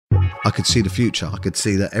I could see the future. I could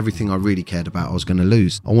see that everything I really cared about I was going to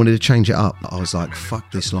lose. I wanted to change it up. I was like, fuck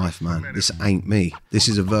this life, man. This ain't me. This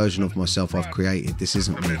is a version of myself I've created. This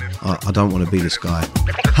isn't me. I don't want to be this guy.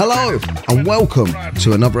 Hello and welcome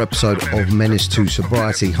to another episode of Menace to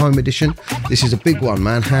Sobriety Home Edition. This is a big one,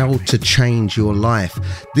 man. How to change your life.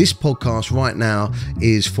 This podcast right now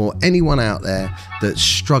is for anyone out there that's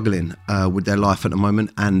struggling with their life at the moment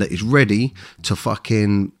and that is ready to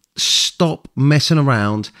fucking stop messing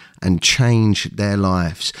around and change their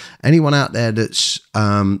lives. Anyone out there that's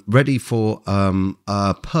ready for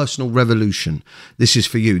a personal revolution, this is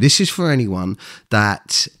for you. This is for anyone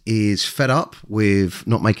that is fed up with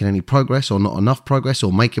not making any progress or not enough progress,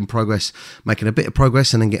 or making progress, making a bit of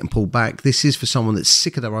progress and then getting pulled back. This is for someone that's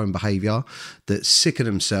sick of their own behaviour, that's sick of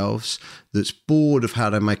themselves, that's bored of how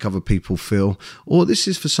they make other people feel, or this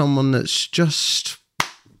is for someone that's just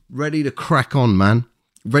ready to crack on, man.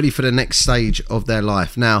 Ready for the next stage of their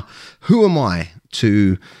life. Now, who am I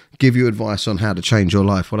to give you advice on how to change your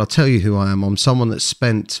life? Well, I'll tell you who I am. I'm someone that's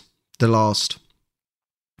spent the last,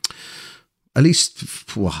 at least,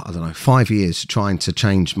 5 years trying to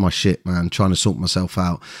change my shit, man, trying to sort myself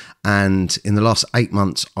out. And in the last 8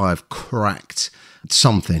 months, I've cracked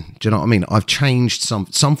something. Do you know what I mean? I've changed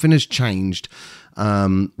something has changed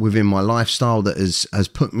within my lifestyle that has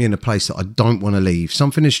put me in a place that I don't want to leave.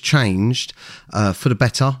 Something has changed for the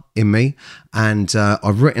better in me, and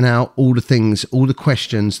I've written out all the things, all the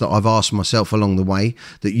questions that I've asked myself along the way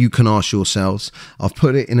that you can ask yourselves. I've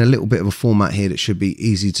put it in a little bit of a format here that should be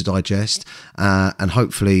easy to digest, and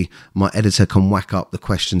hopefully my editor can whack up the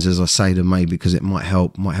questions as I say them, maybe, because it might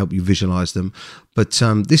help you visualize them. But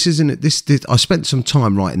this isn't this. I spent some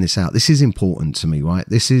time writing this out. This is important to me, right?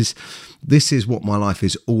 This is what my life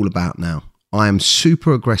is all about now. I am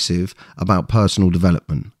super aggressive about personal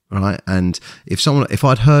development, right? And if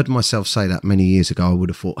I'd heard myself say that many years ago, I would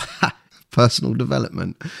have thought, personal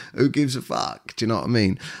development, who gives a fuck? Do you know what I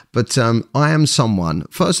mean? But I am someone,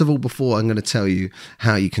 first of all, before I'm going to tell you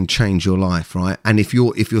how you can change your life, right? And if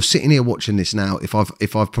you're sitting here watching this now, if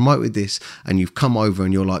I've promoted this and you've come over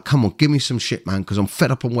and you're like, come on, give me some shit, man, because I'm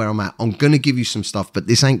fed up on where I'm at, I'm going to give you some stuff, but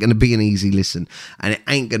this ain't going to be an easy listen, and it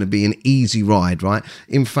ain't going to be an easy ride, right?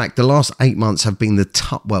 In fact, the last 8 months have been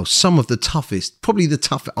some of the toughest, probably the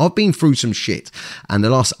toughest. I've been through some shit, and the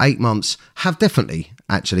last 8 months have definitely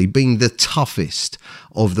actually being the toughest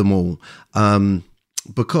of them all,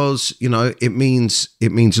 because it means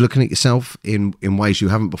looking at yourself in ways you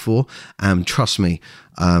haven't before. Trust me,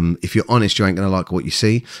 if you're honest, you ain't gonna like what you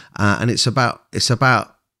see, and it's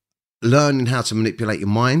about learning how to manipulate your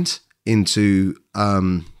mind into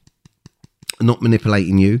not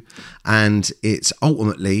manipulating you, and it's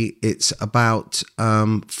about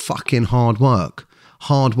fucking hard work,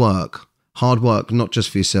 not just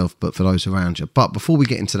for yourself, but for those around you. But before we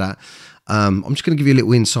get into that, I'm just going to give you a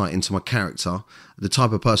little insight into my character, the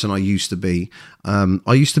type of person I used to be.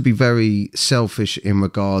 I used to be very selfish in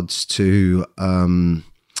regards to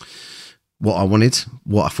what I wanted,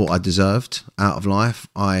 what I thought I deserved out of life.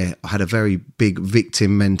 I had a very big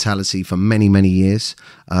victim mentality for many, many years,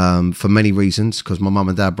 for many reasons, because my mum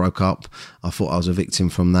and dad broke up. I thought I was a victim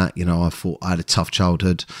from that. I thought I had a tough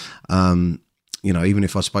childhood. Even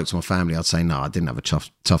if I spoke to my family, I'd say, no, I didn't have a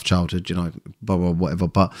tough childhood, blah, blah, whatever.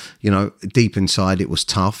 But, deep inside it was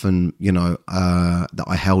tough, and, that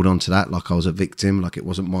I held on to that like I was a victim, like it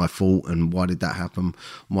wasn't my fault. And why did that happen?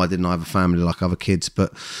 Why didn't I have a family like other kids?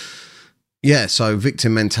 But yeah, so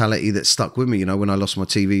victim mentality that stuck with me, when I lost my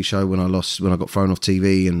TV show, when I got thrown off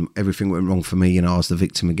TV and everything went wrong for me, I was the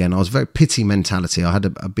victim again. I was very pity mentality. I had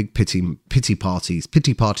a big pity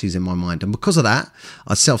parties in my mind. And because of that,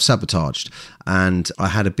 I self-sabotaged, and I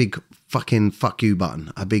had a big fucking fuck you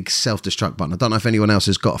button, a big self-destruct button. I don't know if anyone else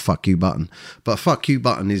has got a fuck you button, but a fuck you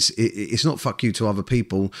button it's not fuck you to other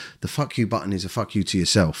people. The fuck you button is a fuck you to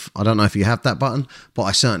yourself. I don't know if you have that button, but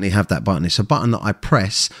I certainly have that button. It's a button that I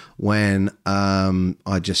press when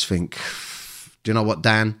I just think, do you know what,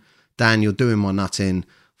 Dan, you're doing my nut in.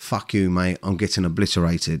 Fuck you, mate. I'm getting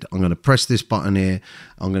obliterated. I'm going to press this button here.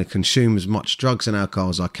 I'm going to consume as much drugs and alcohol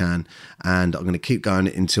as I can, and I'm going to keep going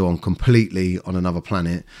until I'm completely on another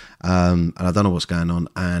planet, and I don't know what's going on,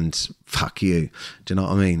 and fuck you. Do you know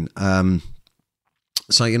what I mean?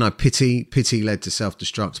 So, pity led to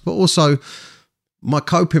self-destruct, but also my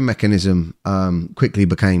coping mechanism quickly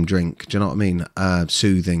became drink. Do you know what I mean?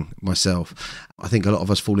 Soothing myself. I think a lot of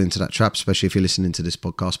us fall into that trap, especially if you're listening to this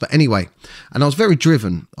podcast. But anyway, and I was very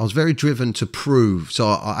driven. to prove. So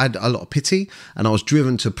I had a lot of pity, and I was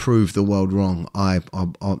driven to prove the world wrong. My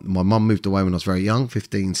mum moved away when I was very young,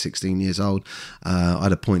 15, 16 years old. I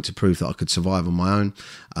had a point to prove that I could survive on my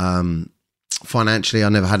own. Financially, I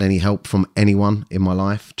never had any help from anyone in my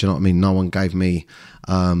life. Do you know what I mean? No one gave me,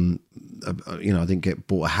 I didn't get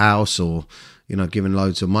bought a house or, given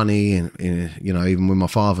loads of money. And, even when my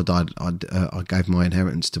father died, I gave my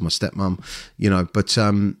inheritance to my stepmom,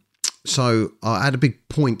 so I had a big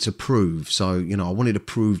point to prove. So, I wanted to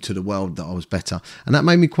prove to the world that I was better. And that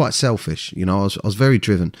made me quite selfish. I was very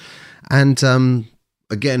driven. And,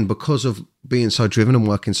 again, because of being so driven and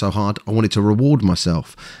working so hard, I wanted to reward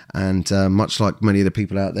myself. And much like many of the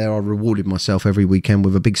people out there, I rewarded myself every weekend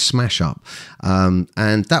with a big smash up.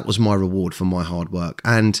 And that was my reward for my hard work.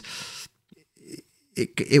 And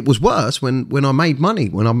it was worse when I made money,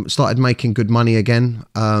 when I started making good money again.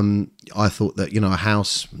 I thought that, a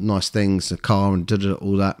house, nice things, a car and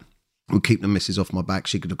all that would keep the missus off my back.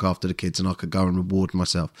 She could look after the kids and I could go and reward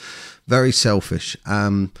myself. Very selfish.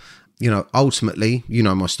 Ultimately,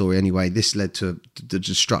 my story anyway, this led to the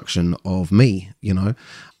destruction of me.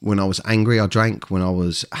 When I was angry, I drank. When I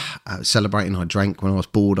was celebrating, I drank. When I was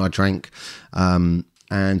bored, I drank.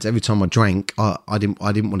 And every time I drank, I didn't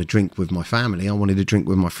want to drink with my family. I wanted to drink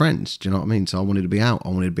with my friends. Do you know what I mean? So I wanted to be out. I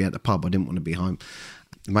wanted to be at the pub. I didn't want to be home.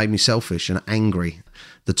 It made me selfish and angry.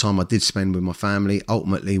 The time I did spend with my family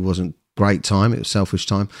ultimately wasn't great time. It was selfish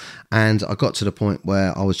time. And I got to the point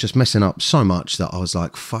where I was just messing up so much that I was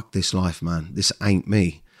like, fuck this life, man. This ain't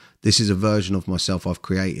me. This is a version of myself I've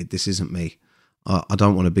created. This isn't me. I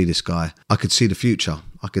don't want to be this guy. I could see the future.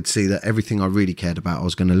 I could see that everything I really cared about I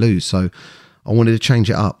was going to lose. So I wanted to change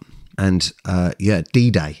it up. And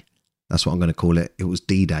D-Day. That's what I'm going to call it. It was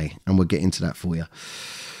D-Day. And we'll get into that for you.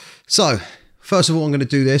 So first of all, I'm going to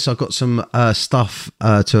do this. I've got some stuff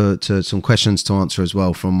to some questions to answer as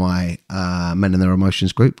well from my Men and Their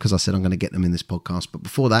Emotions group, because I said I'm going to get them in this podcast. But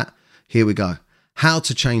before that, here we go. How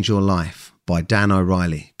to Change Your Life by Dan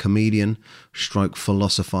O'Reilly, comedian, stroke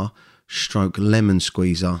philosopher, stroke lemon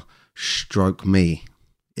squeezer, stroke me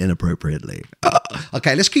inappropriately.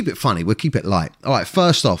 Okay, let's keep it funny. We'll keep it light. All right,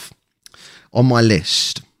 first off, on my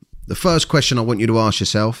list, the first question I want you to ask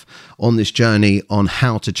yourself on this journey on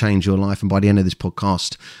how to change your life, and by the end of this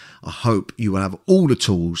podcast, I hope you will have all the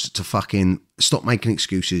tools to fucking stop making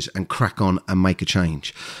excuses and crack on and make a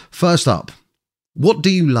change. First up, what do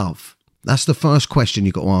you love? That's the first question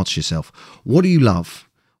you've got to ask yourself. What do you love?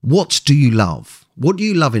 What do you love? What do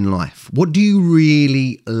you love in life? What do you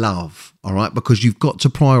really love? All right, because you've got to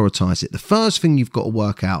prioritize it. The first thing you've got to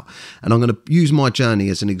work out, and I'm going to use my journey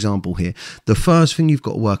as an example here. The first thing you've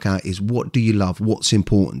got to work out is, what do you love? What's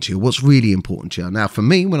important to you? What's really important to you? Now, for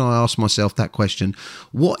me, when I ask myself that question,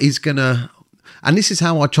 and this is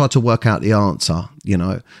how I try to work out the answer,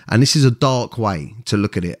 and this is a dark way to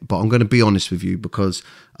look at it, but I'm going to be honest with you, because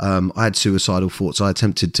I had suicidal thoughts. I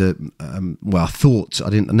attempted to, I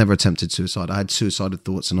never attempted suicide. I had suicidal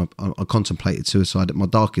thoughts, and I contemplated suicide at my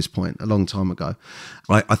darkest point a long time ago.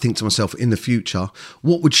 I think to myself, in the future,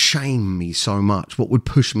 what would shame me so much? What would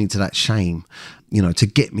push me to that shame? To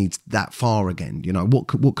get me that far again, what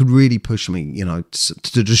could really push me,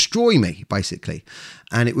 to destroy me, basically.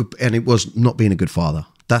 And it was not being a good father.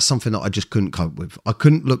 That's something that I just couldn't cope with. I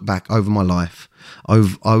couldn't look back over my life,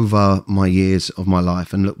 over my years of my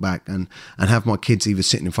life, and look back and have my kids either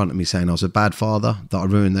sitting in front of me saying I was a bad father, that I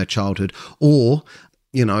ruined their childhood, or,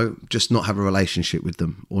 just not have a relationship with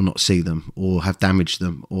them, or not see them, or have damaged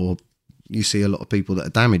them. Or you see a lot of people that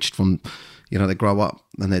are damaged from, they grow up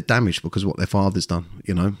and they're damaged because of what their father's done,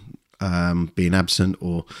 being absent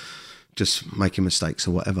or just making mistakes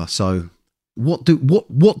or whatever. So what do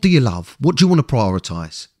you love? What do you want to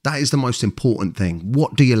prioritize? That is the most important thing.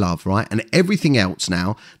 What do you love, right? And everything else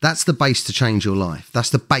now, that's the base to change your life. That's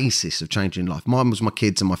the basis of changing life. Mine was my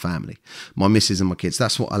kids and my family, my missus and my kids.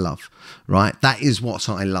 That's what I love, right? That is what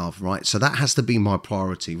I love, right? So that has to be my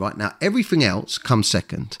priority, right? Now, everything else comes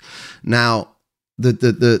second. Now,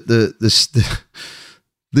 this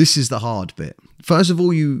is the hard bit. First of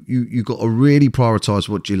all, you got to really prioritize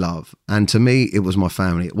what you love. And to me, it was my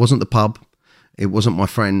family. It wasn't the pub. It wasn't my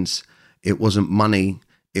friends. It wasn't money.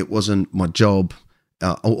 It wasn't my job.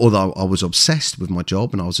 Although I was obsessed with my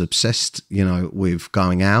job, and I was obsessed, with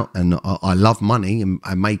going out, and I love money and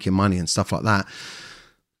making money and stuff like that.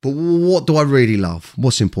 But what do I really love?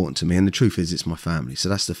 What's important to me? And the truth is, it's my family. So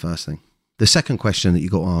that's the first thing. The second question that you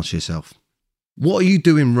got to ask yourself: what are you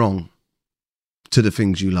doing wrong to the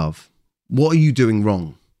things you love? What are you doing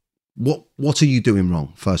wrong? What are you doing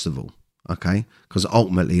wrong, first of all? Okay? Because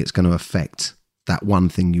ultimately it's going to affect that one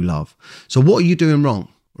thing you love. So what are you doing wrong,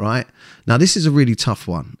 right? Now, this is a really tough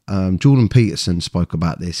one. Jordan Peterson spoke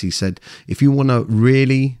about this. He said, if you want to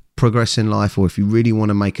really progress in life, or if you really want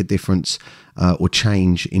to make a difference or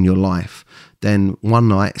change in your life, then one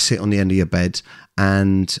night sit on the end of your bed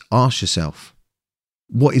and ask yourself,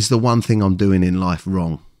 what is the one thing I'm doing in life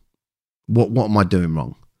wrong? What am I doing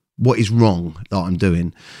wrong? What is wrong that I'm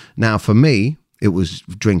doing? Now, for me, it was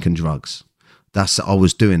drinking drugs. I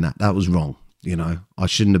was doing that. That was wrong. You know, I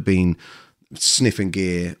shouldn't have been sniffing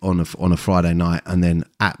gear on a Friday night and then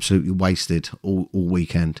absolutely wasted all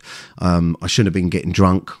weekend. I shouldn't have been getting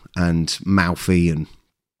drunk and mouthy and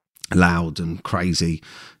loud and crazy.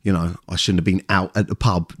 You know, I shouldn't have been out at the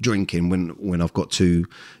pub drinking when I've got 2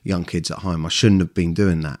 young kids at home. I shouldn't have been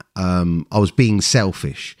doing that. I was being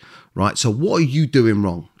selfish, right? So what are you doing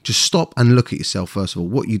wrong? Just stop and look at yourself first of all.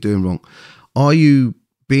 What are you doing wrong? Are you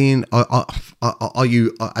being, have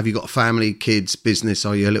you got a family, kids, business?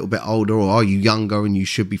 Are you a little bit older, or are you younger and you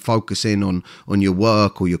should be focusing on your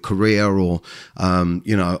work or your career, or,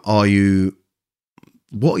 you know,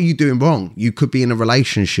 what are you doing wrong? You could be in a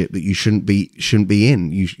relationship that you shouldn't be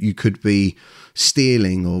in. You could be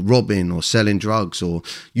stealing or robbing or selling drugs, or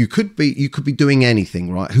you could be doing anything,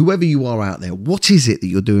 right? Whoever you are out there, what is it that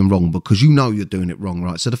you're doing wrong? Because you know you're doing it wrong,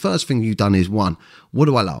 right? So the first thing you've done is 1, what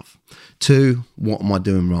do I love? 2, what am I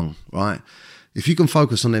doing wrong, right? If you can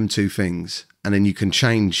focus on them 2 things and then you can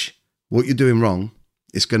change what you're doing wrong,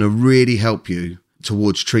 it's going to really help you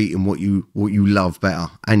towards treating what you love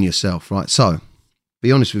better and yourself, right? So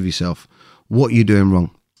be honest with yourself. What are you doing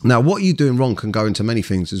wrong? Now, what are you doing wrong can go into many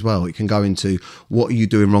things as well. It can go into what are you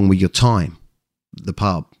doing wrong with your time, the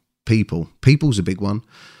pub, people. People's a big one.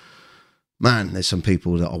 Man, there's some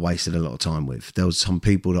people that I wasted a lot of time with. There was some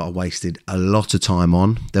people that I wasted a lot of time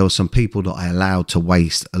on. There were some people that I allowed to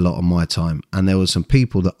waste a lot of my time. And there were some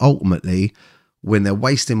people that ultimately, when they're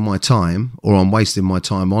wasting my time or I'm wasting my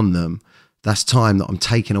time on them, that's time that I'm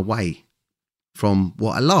taking away from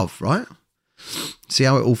what I love, right? See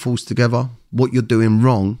how it all falls together? What you're doing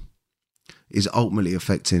wrong is ultimately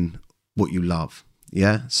affecting what you love.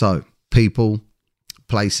 Yeah. So people,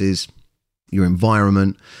 places, your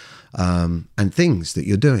environment, and things that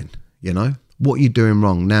you're doing, you know, what you're doing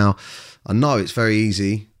wrong. Now, I know it's very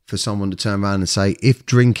easy for someone to turn around and say, if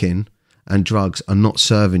drinking and drugs are not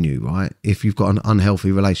serving you, right? If you've got an unhealthy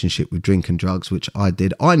relationship with drink and drugs, which I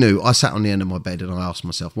did, I sat on the end of my bed and I asked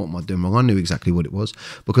myself, what am I doing wrong? I knew exactly what it was,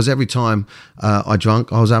 because every time I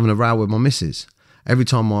drank, I was having a row with my missus. Every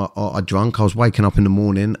time I drank, I was waking up in the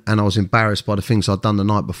morning and I was embarrassed by the things I'd done the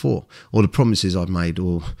night before, or the promises I'd made,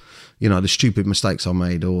 or, you know, the stupid mistakes I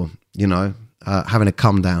made, or, you know, having a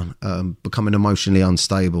come down, becoming emotionally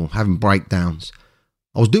unstable, having breakdowns.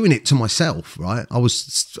 I was doing it to myself, right? I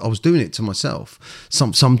was doing it to myself.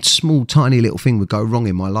 Some small, tiny little thing would go wrong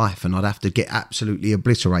in my life and I'd have to get absolutely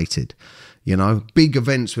obliterated. You know, big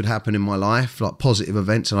events would happen in my life, like positive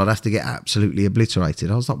events, and I'd have to get absolutely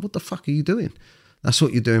obliterated. I was like, what the fuck are you doing? That's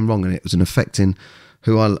what you're doing wrong. And it was affecting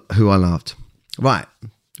who I loved. Right.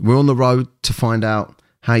 We're on the road to find out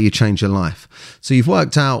how you change your life. So you've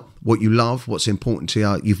worked out what you love, what's important to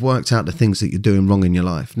you. You've worked out the things that you're doing wrong in your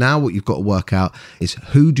life. Now what you've got to work out is,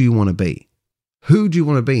 who do you want to be? Who do you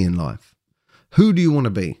want to be in life? Who do you want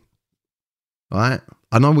to be? All right?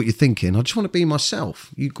 I know what you're thinking. I just want to be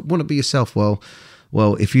myself. You want to be yourself. Well,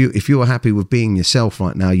 if you were happy with being yourself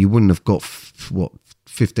right now, you wouldn't have got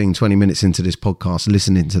 15, 20 minutes into this podcast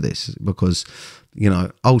listening to this, because, you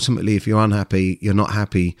know, ultimately, if you're unhappy, you're not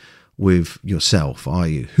happy with yourself, are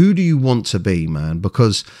you? Who do you want to be, man?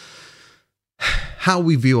 Because how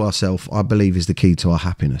we view ourselves, I believe, is the key to our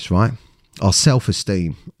happiness, right? Our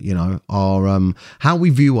self-esteem, you know, our how we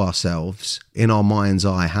view ourselves in our mind's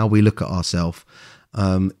eye, how we look at ourselves,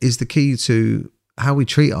 is the key to how we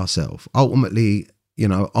treat ourselves. Ultimately, you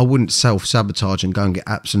know, I wouldn't self-sabotage and go and get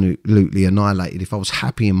absolutely annihilated if I was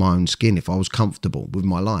happy in my own skin, if I was comfortable with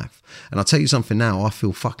my life. And I'll tell you something now, I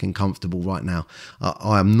feel fucking comfortable right now.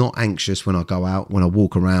 I am not anxious when I go out, when I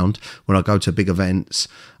walk around, when I go to big events,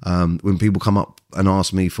 when people come up and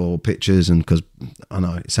ask me for pictures, and because I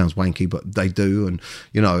know it sounds wanky, but they do. And,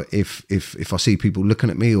 you know, if I see people looking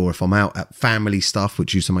at me, or if I'm out at family stuff,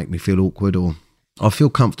 which used to make me feel awkward, or I feel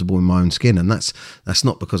comfortable in my own skin. And that's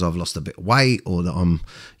not because I've lost a bit of weight or that I'm,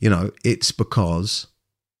 you know, it's because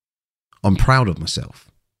I'm proud of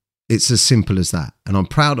myself. It's as simple as that. And I'm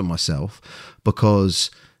proud of myself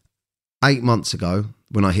because 8 months ago,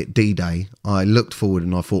 when I hit D-Day, I looked forward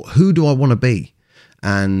and I thought, who do I want to be?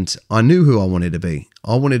 And I knew who I wanted to be.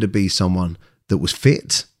 I wanted to be someone that was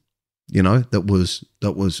fit, you know, that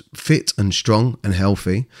was fit and strong and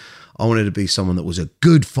healthy. I wanted to be someone that was a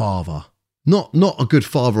good father. Not a good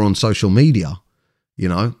father on social media, you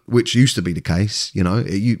know, which used to be the case. You know,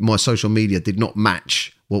 my social media did not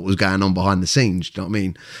match what was going on behind the scenes. Do you know what I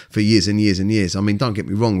mean? For years and years and years. I mean, don't get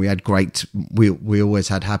me wrong. We had we always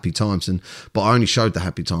had happy times, but I only showed the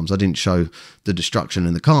happy times. I didn't show the destruction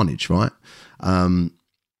and the carnage, right?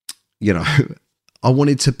 You know, I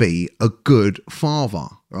wanted to be a good father,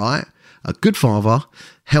 right? A good father,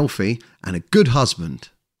 healthy, and a good husband,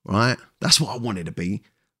 right? That's what I wanted to be.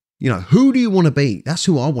 You know, who do you want to be? That's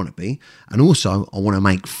who I want to be. And also, I want to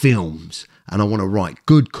make films, and I want to write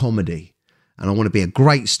good comedy, and I want to be a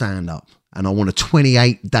great stand-up, and I want a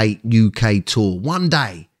 28-date UK tour one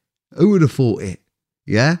day. Who would have thought it?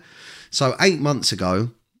 Yeah? So 8 months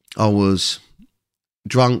ago, I was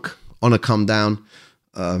drunk, on a come down,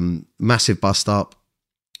 massive bust up,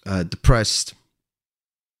 depressed.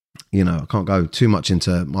 You know, I can't go too much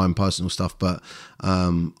into my own personal stuff, but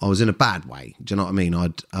I was in a bad way. Do you know what I mean?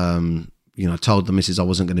 I'd you know, told the missus I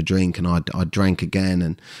wasn't going to drink, and I drank again,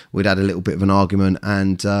 and we'd had a little bit of an argument,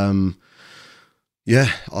 and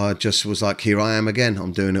yeah, I just was like, here I am again.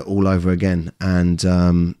 I'm doing it all over again. And,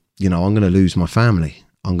 you know, I'm going to lose my family.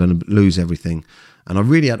 I'm going to lose everything. And I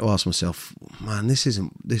really had to ask myself, man, this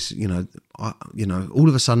isn't this, you know, all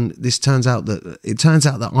of a sudden it turns out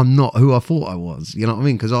that I'm not who I thought I was. You know what I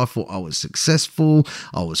mean? Because I thought I was successful.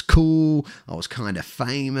 I was cool. I was kind of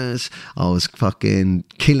famous. I was fucking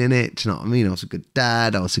killing it. Do you know what I mean? I was a good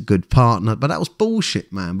dad. I was a good partner. But that was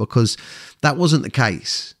bullshit, man, because that wasn't the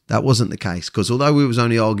case. That wasn't the case, because although we was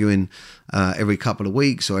only arguing every couple of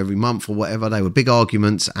weeks or every month or whatever, they were big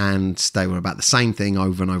arguments, and they were about the same thing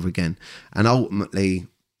over and over again. And ultimately,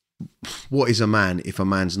 what is a man if a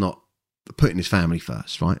man's not putting his family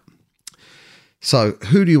first, right? So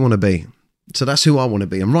who do you want to be? So that's who I want to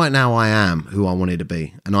be. And right now I am who I wanted to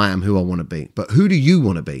be, and I am who I want to be. But who do you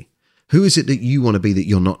want to be? Who is it that you want to be that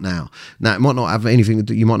you're not now? Now, it might not have anything,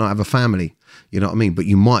 you might not have a family, you know what I mean? But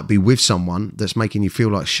you might be with someone that's making you feel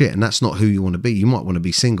like shit, and that's not who you want to be. You might want to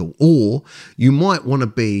be single, or you might want to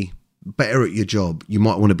be better at your job. You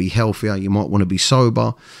might want to be healthier. You might want to be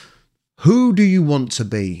sober. Who do you want to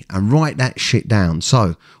be? And write that shit down.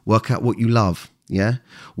 So work out what you love, yeah?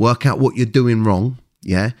 Work out what you're doing wrong,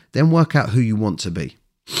 yeah? Then work out who you want to be.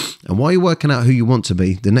 And while you're working out who you want to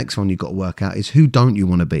be, the next one you've got to work out is who don't you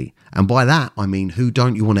want to be? And by that, I mean, who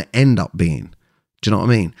don't you want to end up being? Do you know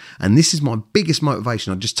what I mean? And this is my biggest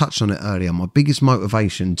motivation. I just touched on it earlier. My biggest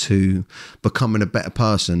motivation to becoming a better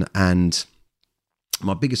person, and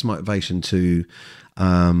my biggest motivation to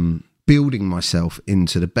building myself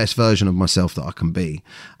into the best version of myself that I can be,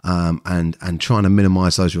 and trying to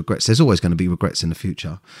minimize those regrets. There's always going to be regrets in the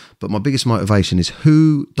future, but my biggest motivation is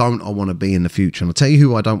who don't I want to be in the future. And I'll tell you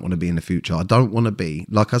who I don't want to be in the future. I don't want to be,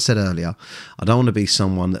 like I said earlier, I don't want to be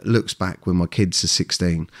someone that looks back when my kids are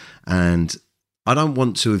 16, and I don't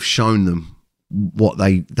want to have shown them what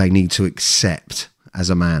they need to accept as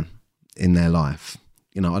a man in their life.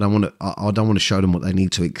 You know, I don't want to show them what they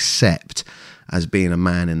need to accept as being a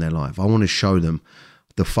man in their life. I want to show them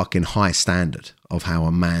the fucking high standard of how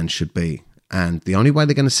a man should be. And the only way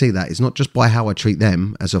they're going to see that is not just by how I treat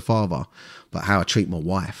them as a father, but how I treat my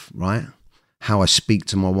wife, right? How I speak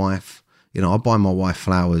to my wife. You know, I buy my wife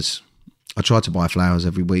flowers. I try to buy flowers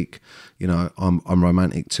every week. You know, I'm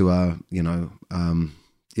romantic to her. You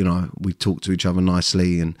know, we talk to each other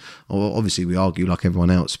nicely, and obviously we argue like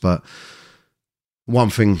everyone else. But one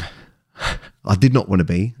thing I did not want to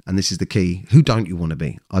be, and this is the key, who don't you want to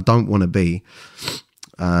be? I don't want to be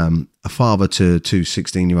a father to two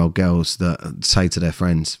 16-year-old girls that say to their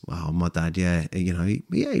friends, well, my dad, yeah, you know,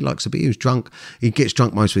 he likes to be, he was drunk. He gets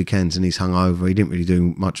drunk most weekends and he's hungover. He didn't really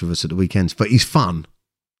do much with us at the weekends, but he's fun.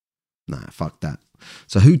 Nah, fuck that.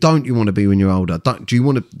 So who don't you want to be when you're older? Do you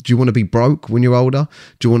want to be broke when you're older?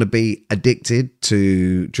 Do you want to be addicted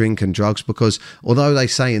to drink and drugs? Because although they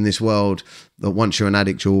say in this world that once you're an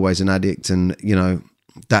addict, you're always an addict, and you know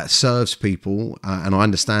that serves people, and I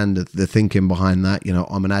understand the thinking behind that. You know,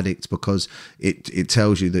 I'm an addict because it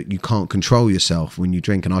tells you that you can't control yourself when you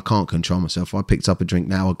drink, and I can't control myself. If I picked up a drink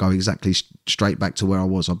now, I'd go exactly straight back to where I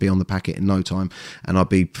was. I'd be on the packet in no time, and I'd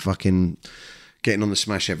be fucking getting on the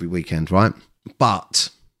smash every weekend, right? But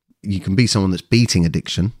you can be someone that's beating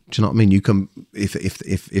addiction. Do you know what I mean? You can,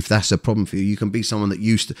 if that's a problem for you, you can be someone that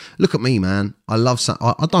used to look at me, man. I love,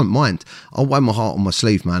 I don't mind. I'll wear my heart on my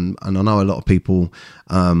sleeve, man. And I know a lot of people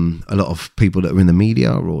that are in the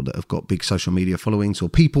media or that have got big social media followings, or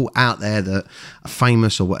people out there that are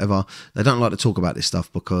famous or whatever. They don't like to talk about this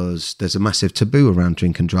stuff because there's a massive taboo around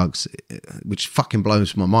drink and drugs, which fucking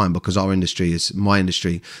blows my mind, because my industry,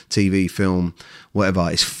 TV, film,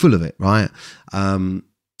 whatever, is full of it, right?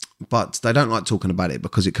 but they don't like talking about it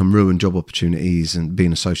because it can ruin job opportunities and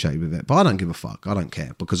being associated with it. But I don't give a fuck. I don't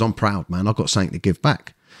care because I'm proud, man. I've got something to give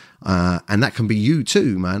back. And that can be you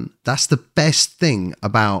too, man. That's the best thing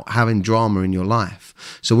about having drama in your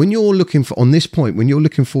life. So when you're looking for, on this point, when you're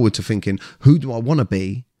looking forward to thinking, who do I want to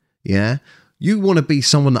be? Yeah. You want to be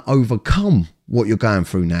someone that overcome what you're going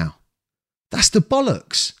through now. That's the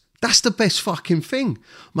bollocks. That's the best fucking thing.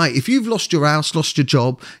 Mate, if you've lost your house, lost your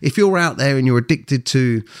job, if you're out there and you're addicted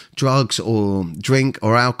to drugs or drink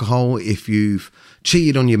or alcohol, if you've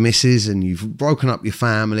cheated on your missus and you've broken up your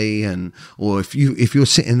family, and or if you're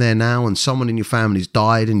sitting there now and someone in your family's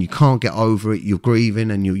died and you can't get over it, you're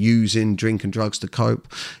grieving and you're using drink and drugs to cope,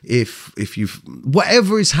 if you've,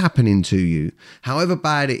 whatever is happening to you, however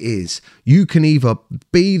bad it is, you can either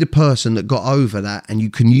be the person that got over that and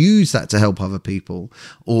you can use that to help other people,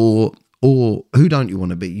 or who don't you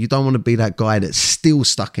want to be? You don't want to be that guy that's still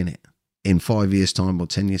stuck in it in 5 years time or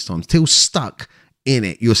 10 years time, still stuck in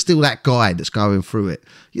it. You're still that guy that's going through it.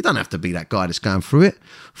 You don't have to be that guy that's going through it.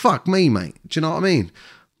 Fuck me, mate. Do you know what I mean?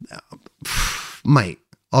 Mate,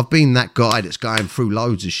 I've been that guy that's going through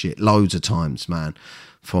loads of shit, loads of times, man.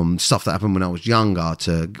 From stuff that happened when I was younger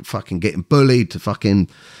to fucking getting bullied to fucking,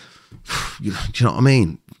 do you know what I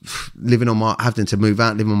mean? Having to move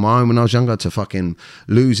out, living on my own when I was younger, to fucking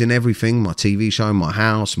losing everything, my TV show, my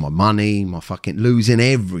house, my money, my fucking losing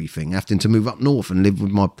everything, having to move up north and live with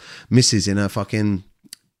my missus in a fucking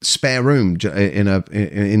spare room,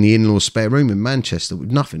 in the in-laws spare room in Manchester with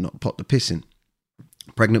nothing, not a pot to piss in.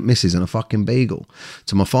 Pregnant missus and a fucking beagle,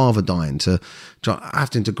 to my father dying, to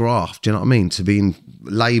having to graft, do you know what I mean? To being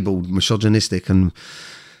labelled misogynistic and,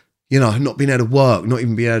 you know, not being able to work, not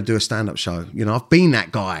even being able to do a stand-up show. You know, I've been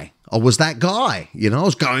that guy. I was that guy. You know, I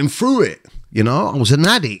was going through it. You know, I was an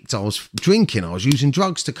addict. I was drinking. I was using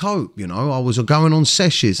drugs to cope. You know, I was going on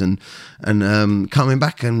sessions and coming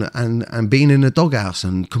back and being in the doghouse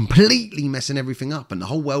and completely messing everything up, and the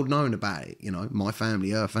whole world knowing about it. You know, my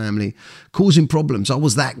family, her family, causing problems. I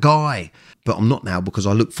was that guy. But I'm not now, because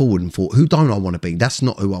I looked forward and thought, who don't I want to be? That's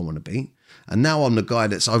not who I want to be. And now I'm the guy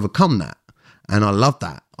that's overcome that. And I love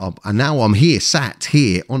that. And now I'm here, sat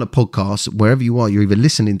here on a podcast, wherever you are, you're either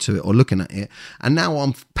listening to it or looking at it. And now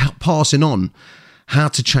I'm passing on how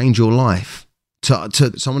to change your life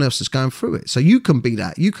to someone else that's going through it. So you can be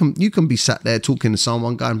that. You can be sat there talking to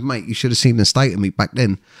someone going, mate, you should have seen the state of me back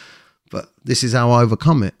then. But this is how I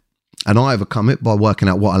overcome it. And I overcome it by working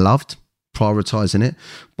out what I loved, prioritizing it,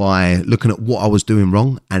 by looking at what I was doing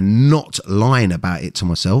wrong and not lying about it to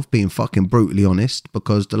myself, being fucking brutally honest,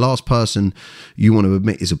 because the last person you want to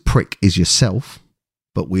admit is a prick is yourself.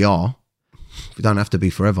 But we are. We don't have to be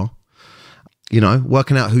forever. You know,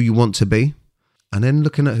 working out who you want to be and then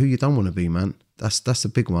looking at who you don't want to be, man. That's a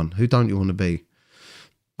big one. Who don't you want to be?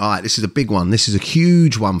 All right, this is a big one. This is a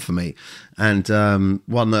huge one for me, and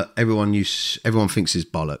one that everyone thinks is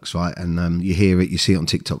bollocks, right? And you hear it, you see it on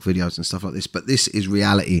TikTok videos and stuff like this. But this is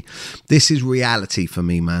reality. This is reality for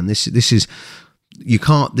me, man. This is, you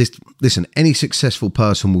can't. Listen. Any successful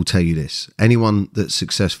person will tell you this. Anyone that's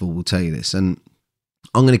successful will tell you this. And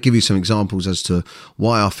I'm going to give you some examples as to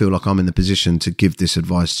why I feel like I'm in the position to give this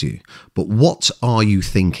advice to you. But what are you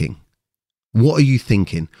thinking? What are you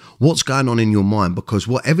thinking? What's going on in your mind? Because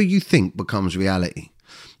whatever you think becomes reality,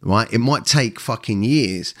 right? It might take fucking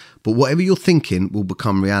years, but whatever you're thinking will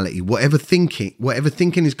become reality. Whatever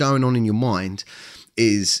thinking is going on in your mind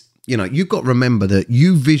is, you know, you've got to remember that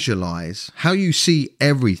you visualize how you see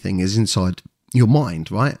everything is inside your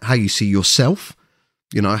mind, right? How you see yourself,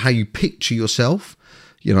 you know, how you picture yourself,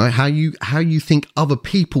 you know, how you think other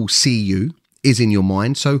people see you is in your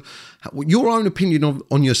mind. So your own opinion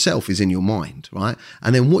on yourself is in your mind, right?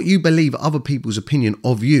 And then what you believe other people's opinion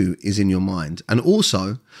of you is in your mind. And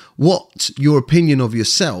also what your opinion of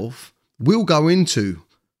yourself will go into,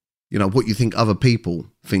 you know, what you think other people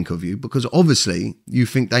think of you, because obviously you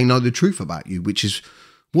think they know the truth about you, which is,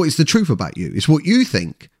 what is the truth about you? It's what you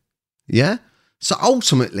think. Yeah. So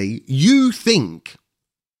ultimately you think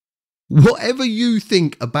whatever you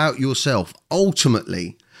think about yourself,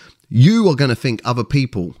 ultimately you are going to think other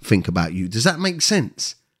people think about you. Does that make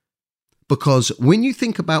sense? Because when you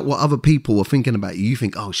think about what other people are thinking about you, you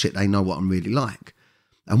think, oh shit, they know what I'm really like.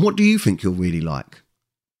 And what do you think you're really like?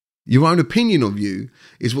 Your own opinion of you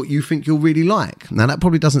is what you think you're really like. Now that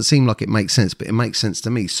probably doesn't seem like it makes sense, but it makes sense to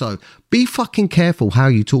me. So be fucking careful how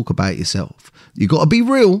you talk about yourself. You got to be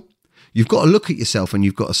real. You've got to look at yourself and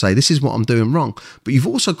you've got to say, this is what I'm doing wrong. But you've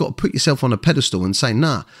also got to put yourself on a pedestal and say,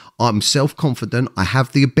 nah, I'm self-confident. I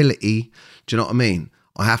have the ability. Do you know what I mean?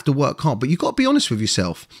 I have to work hard. But you've got to be honest with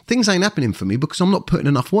yourself. Things ain't happening for me because I'm not putting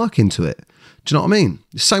enough work into it. Do you know what I mean?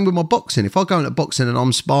 The same with my boxing. If I go into boxing and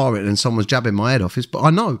I'm sparring and someone's jabbing my head off, but I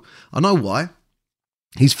know why.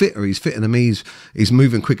 He's fitter than me, he's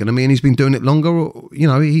moving quicker than me, and he's been doing it longer, or, you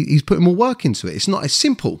know, he's putting more work into it. It's not as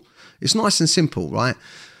simple. It's nice and simple, right?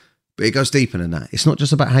 But it goes deeper than that. It's not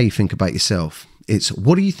just about how you think about yourself. It's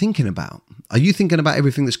what are you thinking about? Are you thinking about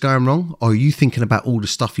everything that's going wrong, or are you thinking about all the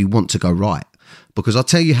stuff you want to go right? Because I'll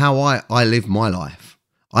tell you how I live my life.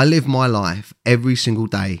 I live my life every single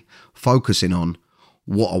day focusing on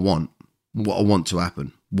what I want to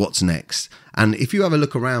happen, what's next. And if you have a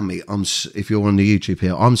look around me, if you're on the YouTube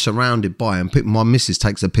here, I'm surrounded by, and my missus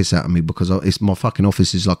takes a piss out of me because my fucking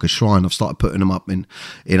office is like a shrine. I've started putting them up in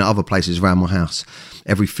other places around my house.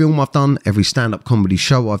 Every film I've done, every stand-up comedy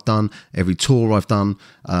show I've done, every tour I've done,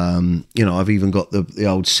 you know, I've even got the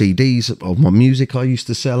old CDs of my music I used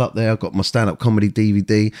to sell up there. I've got my stand-up comedy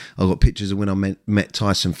DVD. I've got pictures of when I met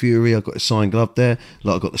Tyson Fury. I've got a signed glove there.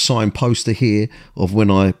 Like I've got the signed poster here of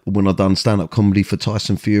when I done stand-up comedy for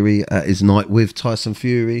Tyson Fury at his night with Tyson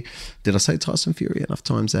Fury. Did I say Tyson Fury enough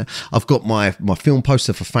times there? I've got my film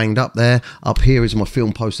poster for Fanged up there. Up here is my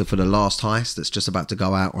film poster for The Last Heist that's just about to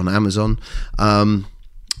go out on Amazon.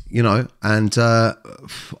 You know, and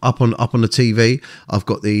up on the TV, I've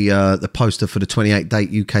got the poster for the 28 date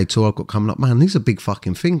UK tour I've got coming up. Man, these are big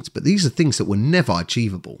fucking things, but these are things that were never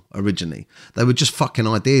achievable originally. They were just fucking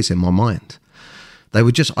ideas in my mind.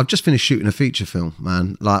 I've just finished shooting a feature film,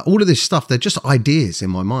 man. Like all of this stuff, they're just ideas in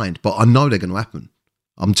my mind, but I know they're going to happen.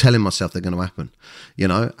 I'm telling myself they're going to happen, you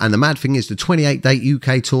know. And the mad thing is, the 28-date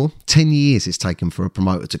UK tour, 10 years it's taken for a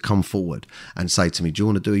promoter to come forward and say to me, do you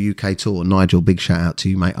want to do a UK tour? Nigel, big shout out to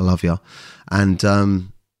you, mate. I love you. And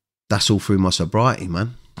that's all through my sobriety,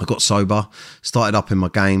 man. I got sober, started up in my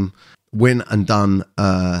game, went and done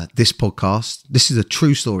this podcast. This is a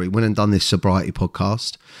true story. Went and done this sobriety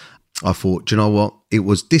podcast. I thought, do you know what?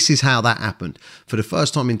 This is how that happened. For the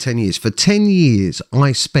first time in 10 years. For 10 years,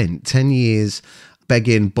 I spent 10 years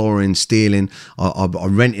begging, borrowing, stealing. I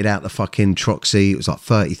rented out the fucking Troxy. It was like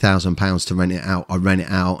 £30,000 to rent it out. I rent it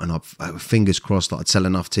out, and I fingers crossed that I'd sell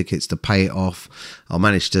enough tickets to pay it off. I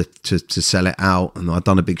managed to sell it out, and I'd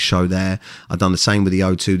done a big show there. I'd done the same with the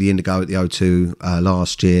O2, the Indigo at the O2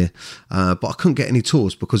 last year, but I couldn't get any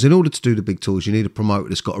tours because in order to do the big tours, you need a promoter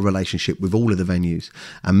that's got a relationship with all of the venues.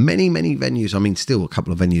 And many venues, I mean, still a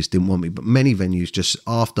couple of venues didn't want me, but many venues just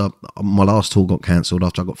after my last tour got cancelled,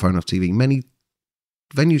 after I got thrown off TV, many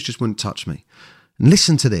venues just wouldn't touch me. And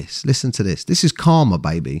listen to this. This is karma,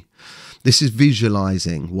 baby. This is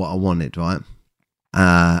visualizing what I wanted, right?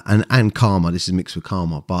 And karma. This is mixed with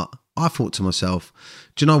karma. But I thought to myself,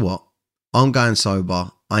 do you know what? I'm going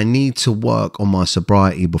sober. I need to work on my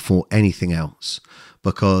sobriety before anything else,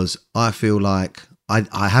 because I feel like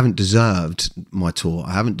I haven't deserved my tour.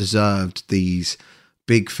 I haven't deserved these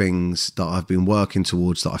big things that I've been working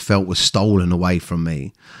towards that I felt were stolen away from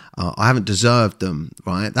me. I haven't deserved them,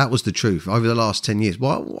 right? That was the truth. Over the last 10 years,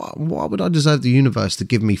 why would I deserve the universe to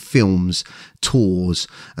give me films, tours,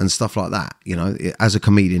 and stuff like that? You know, as a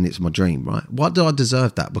comedian, it's my dream, right? Why do I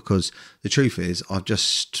deserve that? Because the truth is, I've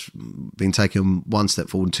just been taking one step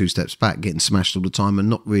forward and two steps back, getting smashed all the time, and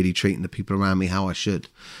not really treating the people around me how I should.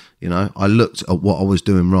 You know, I looked at what I was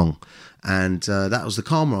doing wrong. And that was the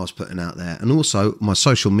karma I was putting out there. And also my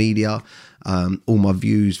social media, all my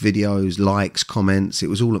views, videos, likes, comments, it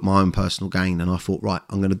was all at my own personal gain. And I thought, right,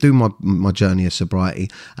 I'm going to do my journey of sobriety.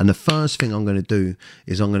 And the first thing I'm going to do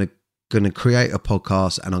is I'm going to create a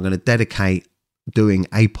podcast, and I'm going to dedicate doing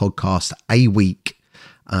a podcast a week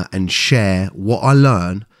and share what I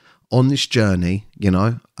learn on this journey. You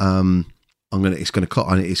know,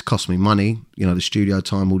 it's cost me money, you know, the studio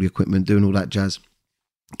time, all the equipment, doing all that jazz,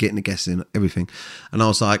 getting the guests in, everything. And I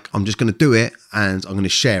was like, I'm just going to do it, and I'm going to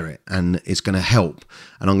share it, and it's going to help.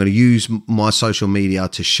 And I'm going to use my social media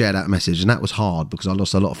to share that message. And that was hard because I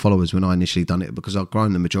lost a lot of followers when I initially done it, because I've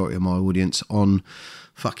grown the majority of my audience on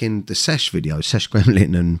fucking the sesh videos, Sesh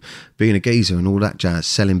Gremlin and being a geezer and all that jazz,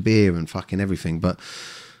 selling beer and fucking everything. But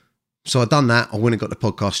so I done that. I went and got the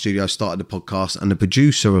podcast studio, started the podcast, and the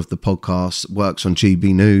producer of the podcast works on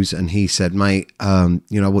GB News. And he said, mate,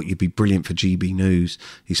 you know what, you'd be brilliant for GB News.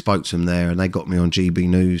 He spoke to him there, and they got me on GB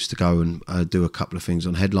News to go and do a couple of things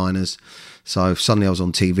on Headliners. So suddenly I was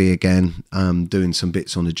on TV again, doing some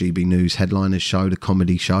bits on the GB News Headliners show, the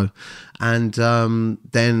comedy show. And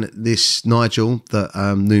then this Nigel that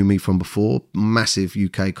knew me from before, massive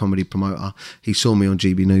UK comedy promoter, he saw me on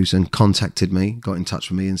GB News and contacted me, got in touch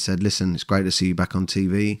with me and said, listen, it's great to see you back on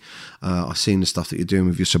TV. I've seen the stuff that you're doing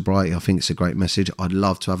with your sobriety. I think it's a great message. I'd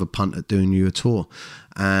love to have a punt at doing you a tour.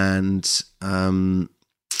 And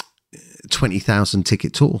 20,000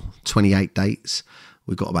 ticket tour, 28 dates.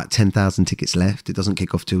 We've got about 10,000 tickets left. It doesn't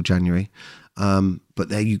kick off till January. But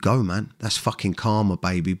there you go, man. That's fucking karma,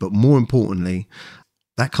 baby. But more importantly,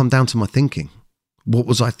 that come down to my thinking. What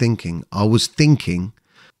was I thinking? I was thinking,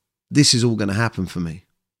 this is all going to happen for me.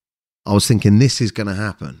 I was thinking, this is going to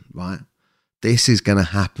happen, right? This is going to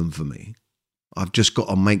happen for me. I've just got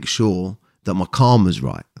to make sure that my karma's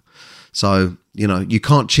right. So, you know, you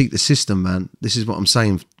can't cheat the system, man. This is what I'm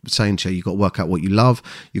saying to you. You've got to work out what you love.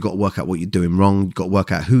 You've got to work out what you're doing wrong. You've got to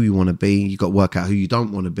work out who you want to be. You've got to work out who you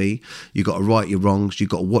don't want to be. You've got to right your wrongs. You've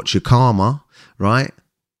got to watch your karma, right?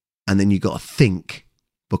 And then you've got to think.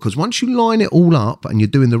 Because once you line it all up and you're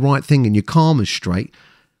doing the right thing and your karma's straight,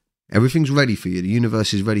 everything's ready for you. The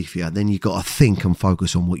universe is ready for you. Then you've got to think and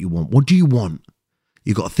focus on what you want. What do you want?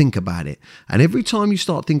 You've got to think about it. And every time you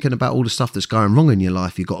start thinking about all the stuff that's going wrong in your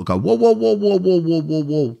life, you've got to go, whoa, whoa, whoa, whoa, whoa, whoa, whoa,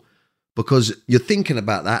 whoa. Because you're thinking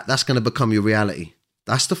about that, that's going to become your reality.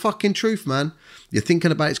 That's the fucking truth, man. You're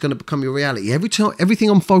thinking about it's going to become your reality. Every time, everything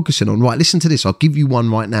I'm focusing on, right, listen to this. I'll give you one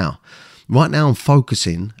right now. Right now I'm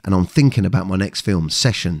focusing and I'm thinking about my next film,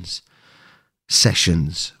 Sessions.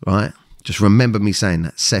 Sessions, right? Just remember me saying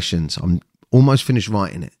that, Sessions. I'm almost finished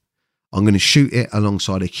writing it. I'm going to shoot it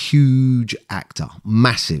alongside a huge actor,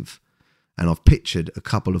 massive. And I've pictured a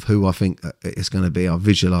couple of who I think it's going to be. I've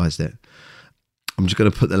visualized it. I'm just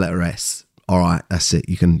going to put the letter S. All right, that's it.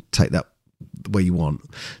 You can take that where you want.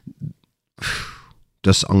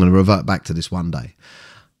 I'm going to revert back to this one day.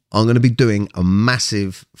 I'm going to be doing a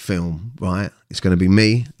massive film, right? It's going to be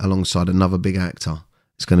me alongside another big actor.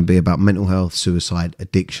 It's going to be about mental health, suicide,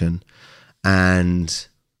 addiction, and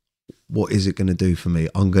what is it going to do for me?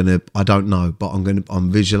 I don't know, but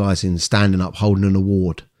I'm visualizing standing up, holding an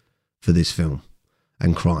award for this film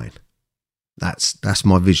and crying. That's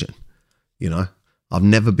my vision. You know, I've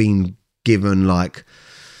never been given like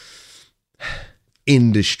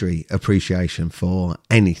industry appreciation for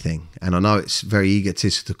anything. And I know it's very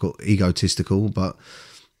egotistical, but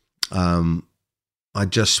I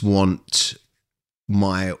just want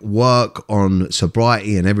my work on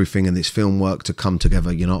sobriety and everything in this film work to come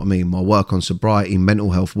together, you know what I mean? My work on sobriety,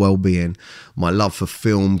 mental health, well-being, my love for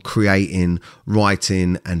film, creating,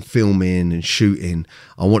 writing and filming and shooting.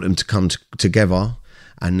 I want them to come together,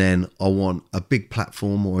 and then I want a big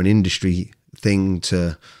platform or an industry thing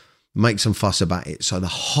to make some fuss about it so the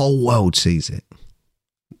whole world sees it.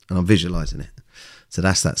 And I'm visualizing it. So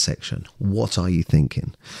that's that section. What are you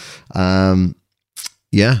thinking?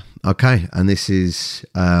 Yeah, okay. And this is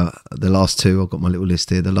the last two. I've got my little list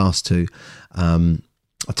here. The last two, I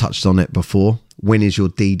touched on it before. When is your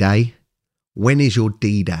D-Day? When is your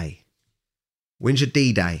D-Day? When's your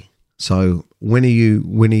D-Day? So when are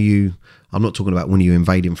you, I'm not talking about when you're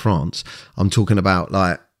invading France. I'm talking about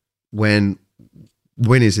like when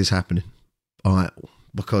is this happening? All right,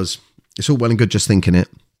 because it's all well and good just thinking it,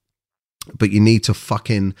 but you need to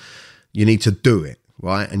do it,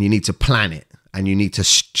 right? And you need to plan it. And you need to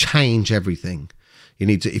change everything.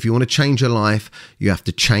 If you want to change your life, you have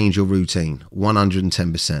to change your routine,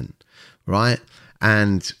 110%, right?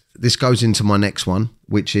 And this goes into my next one,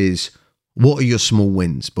 which is, what are your small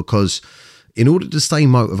wins? Because in order to stay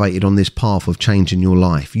motivated on this path of changing your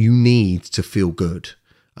life, you need to feel good,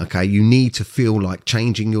 okay? You need to feel like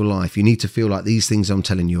changing your life. You need to feel like these things I'm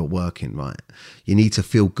telling you are working, right? You need to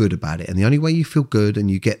feel good about it. And the only way you feel good and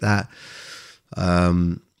you get that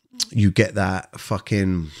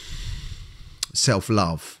fucking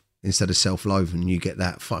self-love instead of self-loathing. You get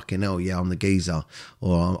that fucking, oh yeah, I'm the geezer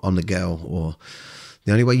or I'm the girl. Or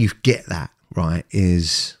the only way you get that, right,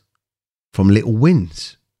 is from little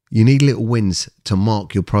wins. You need little wins to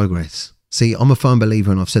mark your progress. See, I'm a firm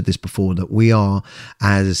believer, and I've said this before, that we are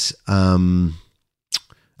as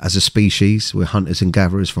a species, we're hunters and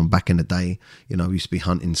gatherers from back in the day. You know, we used to be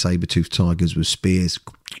hunting saber-toothed tigers with spears,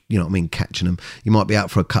 you know what I mean, catching them. You might be out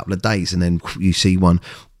for a couple of days and then you see one,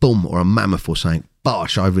 boom, or a mammoth or something,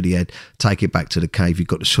 bosh, over the head, take it back to the cave. You've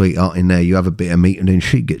got the sweetheart in there, you have a bit of meat and then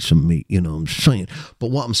she gets some meat, you know what I'm saying?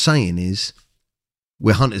 But what I'm saying is,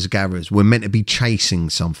 we're hunters and gatherers. We're meant to be chasing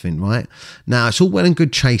something, right? Now, it's all well and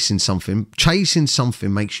good chasing something. Chasing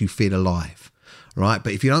something makes you feel alive. Right,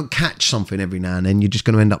 but if you don't catch something every now and then, you're just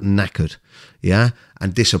going to end up knackered, yeah,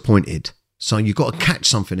 and disappointed. So you've got to catch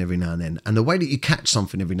something every now and then. And the way that you catch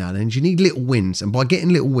something every now and then is you need little wins. And by getting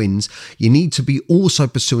little wins, you need to be also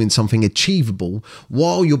pursuing something achievable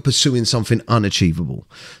while you're pursuing something unachievable.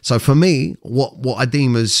 So for me, what I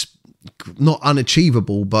deem as not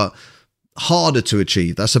unachievable, but harder to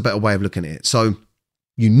achieve, that's a better way of looking at it. So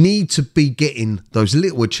you need to be getting those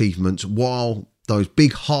little achievements while those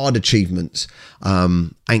big hard achievements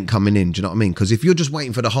ain't coming in. Do you know what I mean? Because if you're just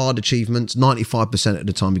waiting for the hard achievements, 95% of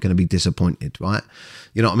the time you're going to be disappointed, right?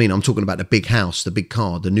 You know what I mean? I'm talking about the big house, the big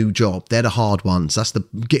car, the new job. They're the hard ones. That's the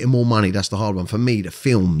getting more money. That's the hard one. For me, the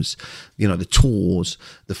films, you know, the tours,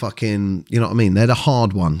 the fucking, you know what I mean? They're the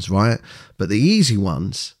hard ones, right? But the easy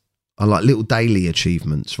ones are like little daily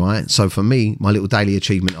achievements, right? So for me, my little daily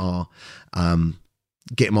achievement are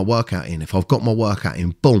getting my workout in. If I've got my workout in,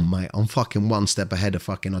 boom, mate, I'm fucking one step ahead of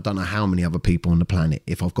fucking I don't know how many other people on the planet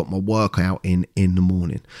if I've got my workout in the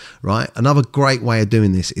morning, right? Another great way of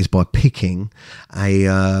doing this is by picking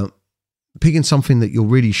something that you're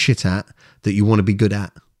really shit at that you want to be good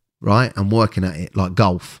at, right? And working at it, like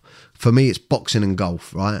golf. For me, it's boxing and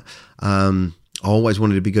golf, right? I always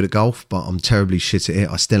wanted to be good at golf, but I'm terribly shit at it.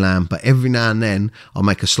 I still am. But every now and then, I'll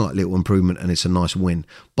make a slight little improvement and it's a nice win.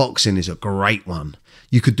 Boxing is a great one.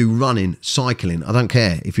 You could do running, cycling. I don't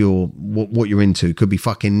care if you're what you're into. Could be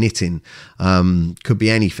fucking knitting. Could be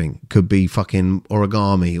anything. Could be fucking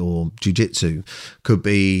origami or jiu-jitsu. Could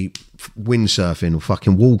be windsurfing or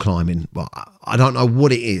fucking wall climbing. But I don't know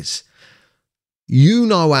what it is. You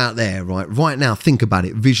know out there, right now, think about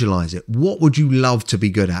it, visualize it. What would you love to be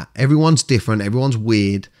good at? Everyone's different. Everyone's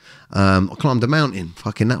weird. I climbed a mountain.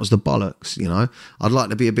 Fucking, that was the bollocks, you know. I'd like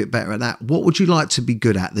to be a bit better at that. What would you like to be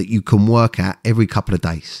good at that you can work at every couple of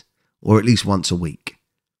days or at least once a week?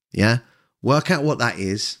 Yeah? Work out what that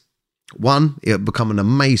is. One, it'll become an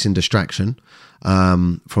amazing distraction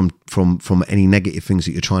from any negative things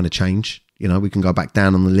that you're trying to change. You know, we can go back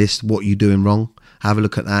down on the list. What are you doing wrong? Have a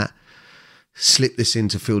look at that. Slip this in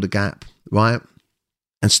to fill the gap, right?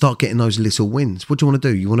 And start getting those little wins. What do you want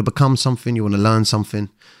to do? You want to become something? You want to learn something?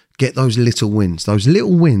 Get those little wins. Those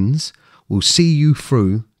little wins will see you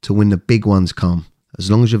through to when the big ones come,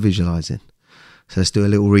 as long as you're visualizing. So let's do a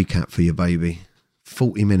little recap for you, baby.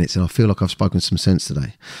 40 minutes, and I feel like I've spoken some sense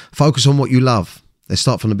today. Focus on what you love. Let's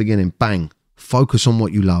start from the beginning. Bang. Focus on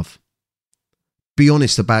what you love. Be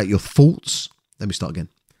honest about your thoughts. Let me start again.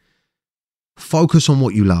 Focus on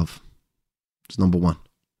what you love. It's number one.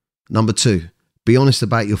 Number two, be honest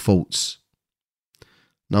about your thoughts.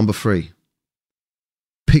 Number three,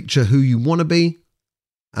 picture who you want to be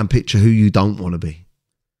and picture who you don't want to be.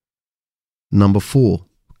 Number four,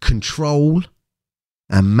 control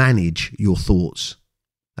and manage your thoughts.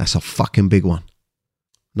 That's a fucking big one.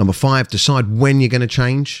 Number five, decide when you're going to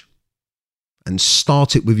change and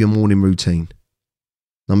start it with your morning routine.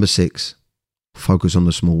 Number six, focus on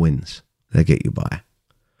the small wins. They'll get you by.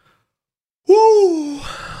 Woo!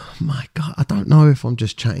 My God, I don't know if I'm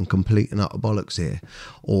just chatting complete and utter bollocks here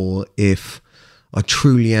or if I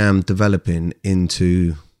truly am developing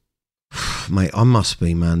into, mate, I must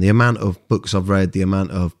be, man. The amount of books I've read, the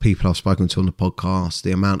amount of people I've spoken to on the podcast,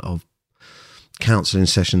 the amount of counselling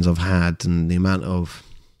sessions I've had, and the amount of,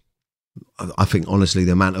 I think, honestly,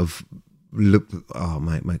 the amount of,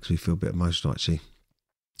 mate, it makes me feel a bit emotional, actually.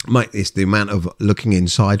 Mate, it's the amount of looking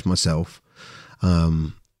inside myself,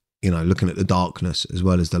 you know, looking at the darkness as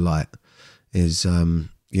well as the light is,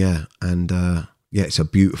 yeah, it's a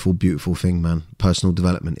beautiful, beautiful thing, man. Personal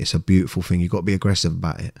development, it's a beautiful thing. You've got to be aggressive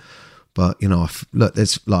about it. But, you know, look,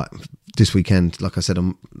 there's like this weekend, like I said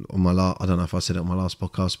on my I don't know if I said it on my last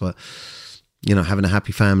podcast, but, you know, having a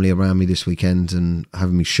happy family around me this weekend and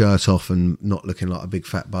having me shirt off and not looking like a big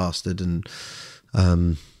fat bastard and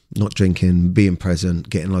not drinking, being present,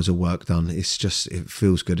 getting loads of work done. It's just, it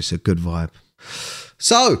feels good. It's a good vibe.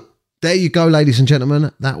 So, there you go, ladies and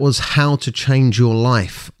gentlemen. That was How to Change Your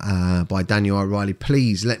Life by Daniel O'Reilly.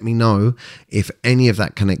 Please let me know if any of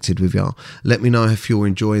that connected with you. Let me know if you're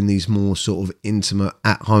enjoying these more sort of intimate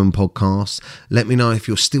at-home podcasts. Let me know if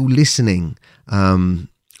you're still listening on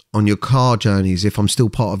your car journeys, if I'm still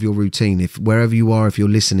part of your routine, if wherever you are, if you're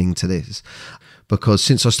listening to this. Because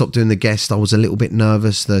since I stopped doing the guest, I was a little bit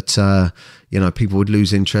nervous that, you know, people would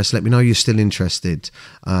lose interest. Let me know you're still interested.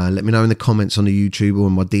 Let me know in the comments on the YouTube or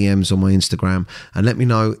in my DMs on my Instagram. And let me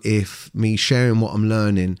know if me sharing what I'm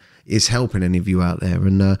learning is helping any of you out there.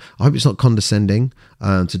 And I hope it's not condescending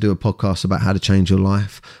to do a podcast about how to change your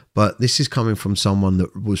life. But this is coming from someone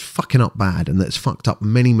that was fucking up bad and that's fucked up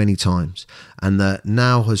many, many times. And that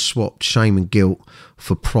now has swapped shame and guilt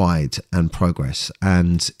for pride and progress.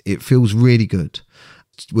 And it feels really good.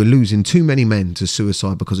 We're losing too many men to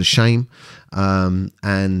suicide because of shame,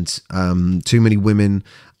 and too many women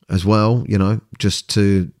as well, you know, just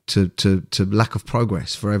to lack of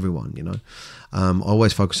progress for everyone, you know. I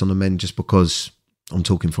always focus on the men just because I'm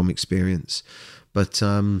talking from experience. But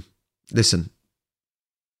listen,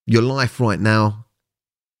 your life right now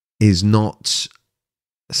is not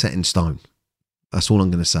set in stone. That's all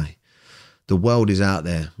I'm going to say. the world is out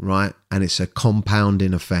there, right? And it's a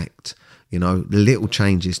compounding effect. You know, little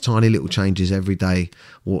changes, tiny little changes every day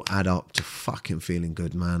will add up to fucking feeling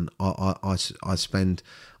good, man. I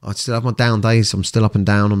still have my down days. I'm still up and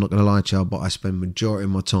down. I'm not going to lie to you, but I spend majority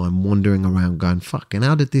of my time wandering around going, fucking,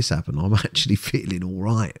 how did this happen? I'm actually feeling all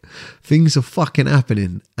right. Things are fucking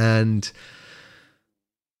happening and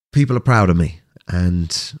people are proud of me.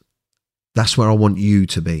 And that's where I want you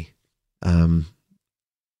to be.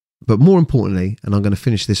 But more importantly, and I'm going to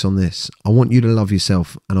finish this on this, I want you to love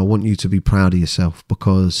yourself and I want you to be proud of yourself,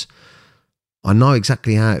 because I know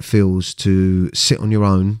exactly how it feels to sit on your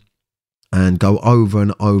own and go over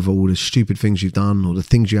and over all the stupid things you've done, or the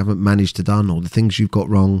things you haven't managed to done, or the things you've got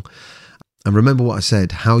wrong. And remember what I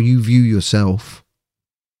said, how you view yourself,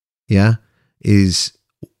 is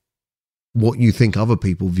what you think other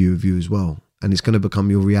people view of you as well. And it's going to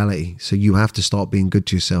become your reality. So you have to start being good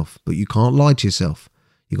to yourself, but you can't lie to yourself.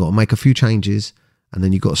 You got to make a few changes, and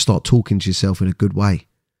then you got to start talking to yourself in a good way.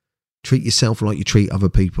 Treat yourself like you treat other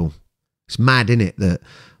people. It's mad, isn't it, that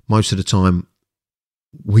most of the time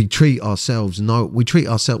we treat ourselves.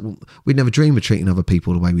 We'd never dream of treating other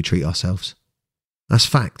people the way we treat ourselves. That's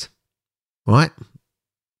fact, right?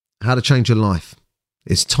 How to change your life.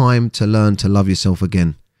 It's time to learn to love yourself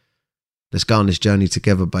again. Let's go on this journey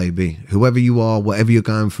together, baby. Whoever you are, whatever you're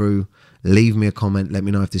going through, leave me a comment. Let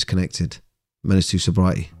me know if this connected. Menace to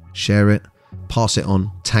Sobriety. Share it, pass it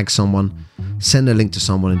on, tag someone, send a link to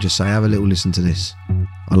someone and just say, have a little listen to this.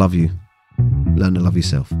 I love you. Learn to love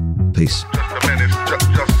yourself. Peace.